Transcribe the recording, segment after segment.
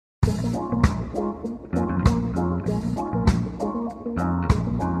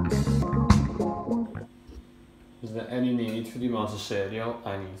Is there any need for the amount of cereal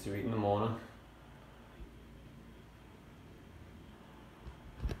I need to eat in the morning?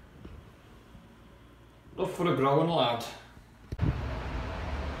 Enough for a growing lad.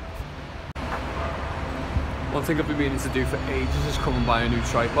 One thing I've been meaning to do for ages is come and buy a new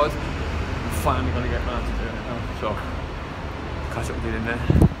tripod. I'm finally going to get around to doing it now, so catch up with you in there.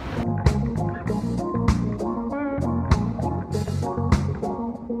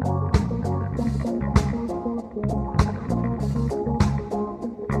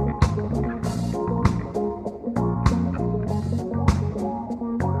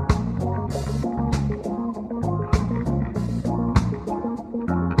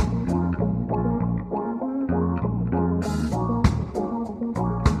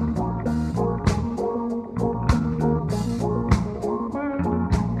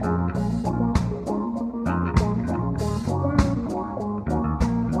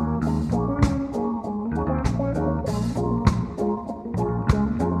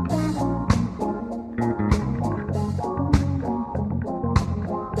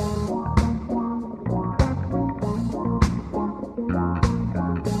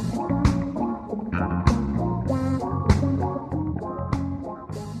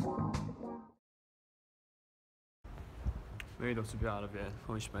 Made up to be out of here.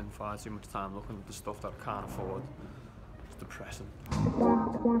 I spend far too much time looking at the stuff that I can't afford. It's depressing.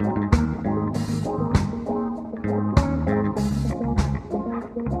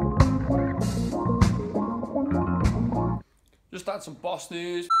 Just had some boss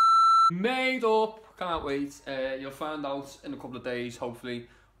news. Made up. Can't wait. You'll find out in a couple of days, hopefully,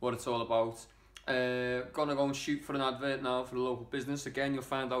 what it's all about. Gonna go and shoot for an advert now for the local business. Again, you'll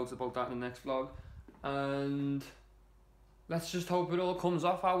find out about that in the next vlog. And let's just hope it all comes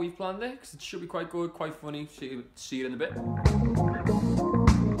off how we've planned it, because it should be quite good, quite funny. See you in a bit.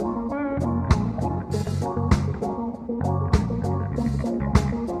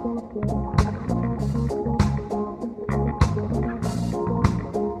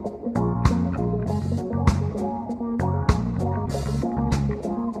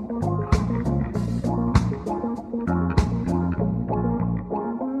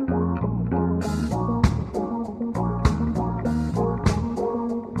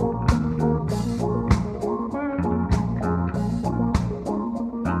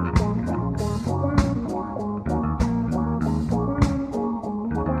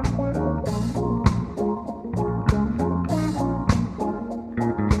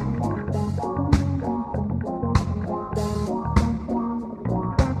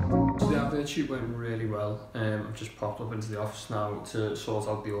 Shoot went really well. I've just popped up into the office now to sort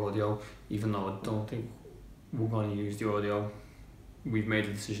out the audio, even though I don't think we're going to use the audio. We've made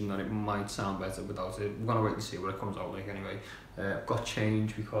a decision that it might sound better without it. We're going to wait and see what it comes out like anyway. I've got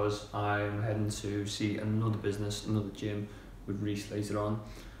change because I'm heading to see another business, another gym with Reese later on,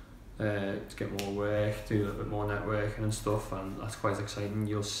 to get more work, do a little bit more networking and stuff, and that's quite exciting.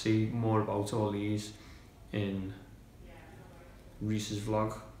 You'll see more about all these in Reese's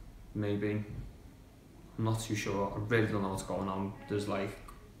vlog. Maybe. I'm not too sure. I really don't know what's going on. There's like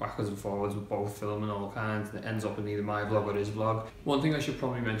backwards and forwards with both filming all kinds, and it ends up in either my vlog or his vlog. One thing I should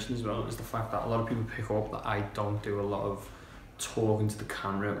probably mention as well is the fact that a lot of people pick up that I don't do a lot of talking to the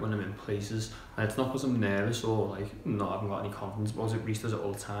camera when I'm in places, and it's not because I'm nervous or like I haven't got any confidence about it. Reese does it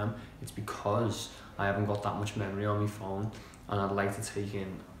all the time. It's because I haven't got that much memory on my phone, and I'd like to take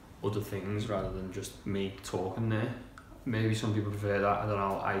in other things rather than just me talking there. Maybe some people prefer that, I don't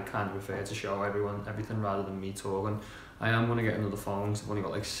know. I kind of prefer to show everyone everything rather than me talking. I am going to get another phone because I've only got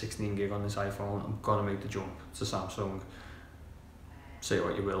like 16 gig on this iPhone. I'm going to make the jump to Samsung, say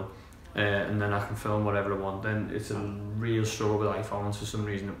what you will, and then I can film whatever I want. Then it's a real struggle with iPhones for some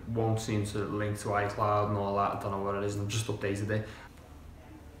reason. It won't seem to link to iCloud and all that. I don't know what it is, and I've just updated it.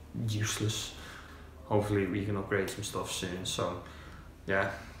 Useless. Hopefully we can upgrade some stuff soon. So yeah,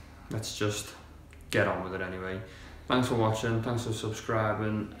 let's just get on with it anyway. Thanks for watching, thanks for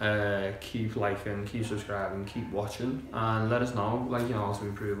subscribing, keep liking, keep subscribing, keep watching, and let us know, like, you know, how to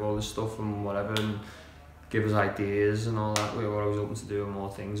improve all this stuff and whatever, and give us ideas and all that. We're always open to doing more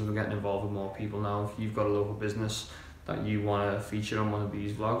things, and we're getting involved with more people now. If you've got a local business that you want to feature on one of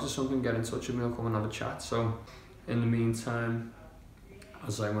these vlogs or something, get in touch with me, I'll come and have a chat. So in the meantime,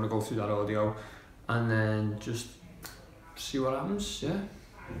 as I'm going to go through that audio and then just see what happens. Yeah,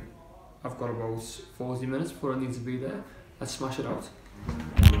 I've got about 40 minutes before I need to be there. Let's smash it out.